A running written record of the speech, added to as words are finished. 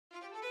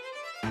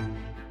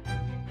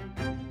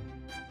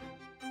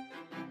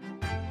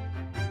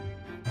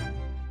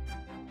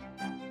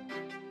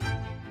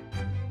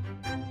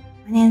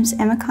My name's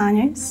Emma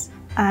Connors.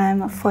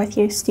 I'm a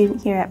fourth-year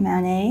student here at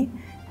Mount A,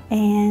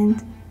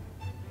 and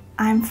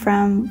I'm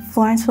from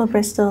Florenceville,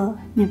 Bristol,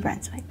 New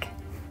Brunswick.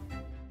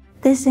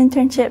 This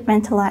internship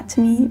meant a lot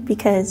to me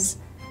because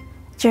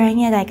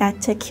during it I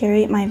got to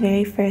curate my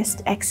very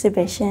first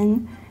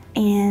exhibition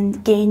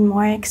and gain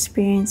more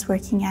experience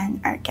working at an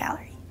art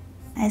gallery.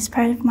 As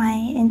part of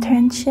my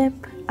internship,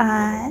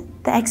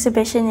 the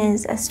exhibition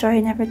is A Story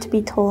Never to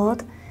Be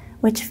Told,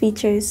 which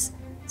features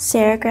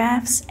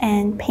serigraphs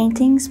and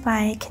paintings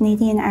by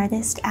Canadian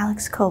artist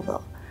Alex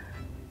Colville.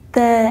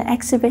 The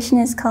exhibition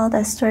is called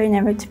A Story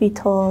Never to Be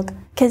Told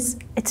because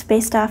it's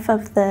based off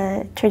of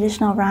the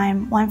traditional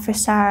rhyme, One for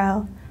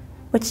Sorrow,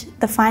 which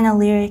the final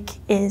lyric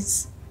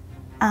is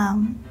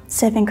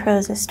 7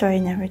 Crows, a story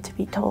never to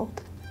be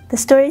told. The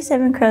story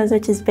 7 Crows,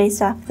 which is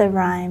based off the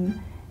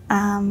rhyme,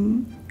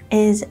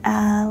 is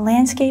a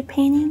landscape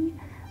painting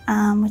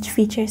which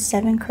features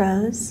 7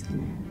 crows.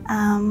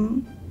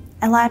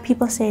 A lot of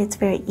people say it's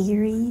very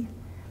eerie,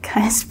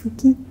 kind of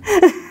spooky.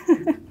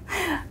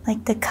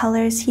 Like the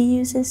colors he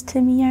uses to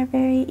me are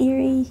very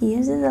eerie. He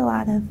uses a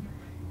lot of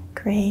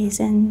grays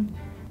and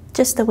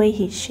just the way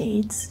he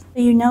shades.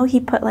 You know he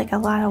put like a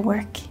lot of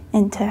work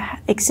into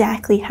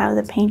exactly how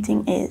the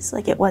painting is.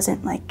 Like it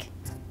wasn't like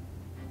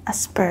a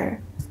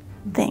spur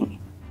thing.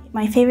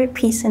 My favorite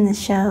piece in the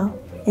show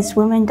is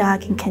Woman,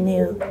 Dog, and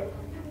Canoe.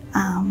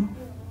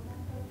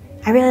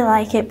 I really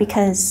like it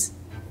because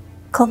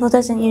Colville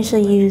doesn't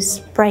usually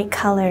use bright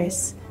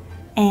colors,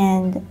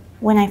 and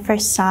when I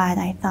first saw it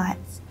I thought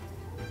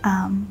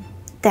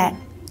that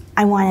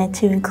I wanted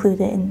to include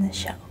it in the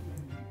show.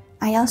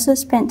 I also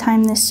spent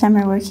time this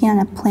summer working on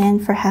a plan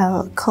for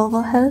how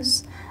Colville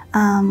House,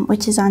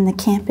 which is on the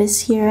campus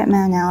here at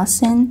Mount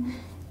Allison,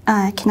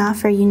 can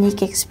offer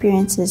unique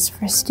experiences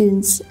for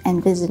students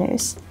and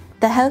visitors.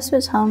 The house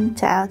was home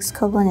to Alex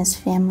Colville and his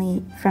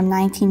family from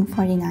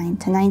 1949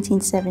 to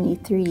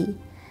 1973,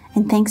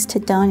 and thanks to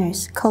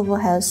donors, Colville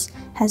House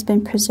has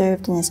been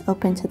preserved and is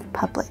open to the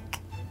public.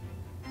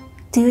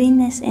 Doing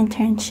this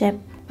internship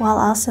while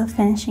also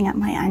finishing up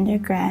my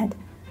undergrad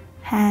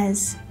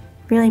has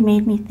really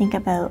made me think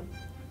about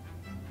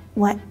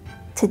what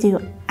to do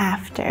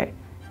after,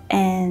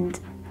 and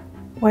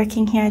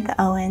working here at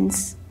the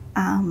Owens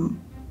and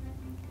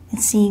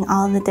seeing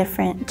all the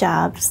different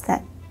jobs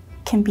that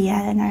can be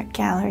at an art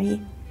gallery.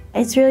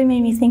 It's really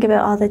made me think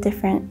about all the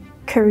different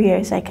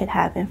careers I could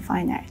have in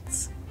fine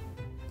arts.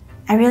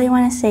 I really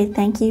want to say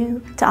thank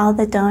you to all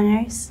the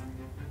donors.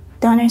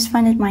 Donors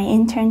funded my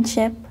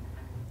internship.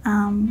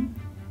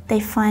 They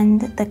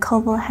fund the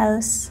Colville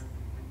House,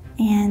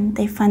 and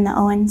they fund the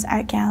Owens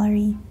Art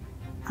Gallery.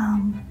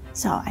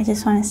 So I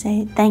just want to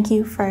say thank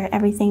you for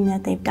everything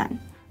that they've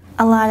done.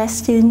 A lot of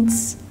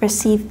students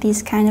receive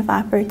these kind of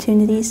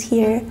opportunities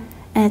here,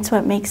 and it's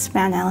what makes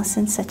Mount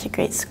Allison such a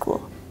great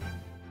school.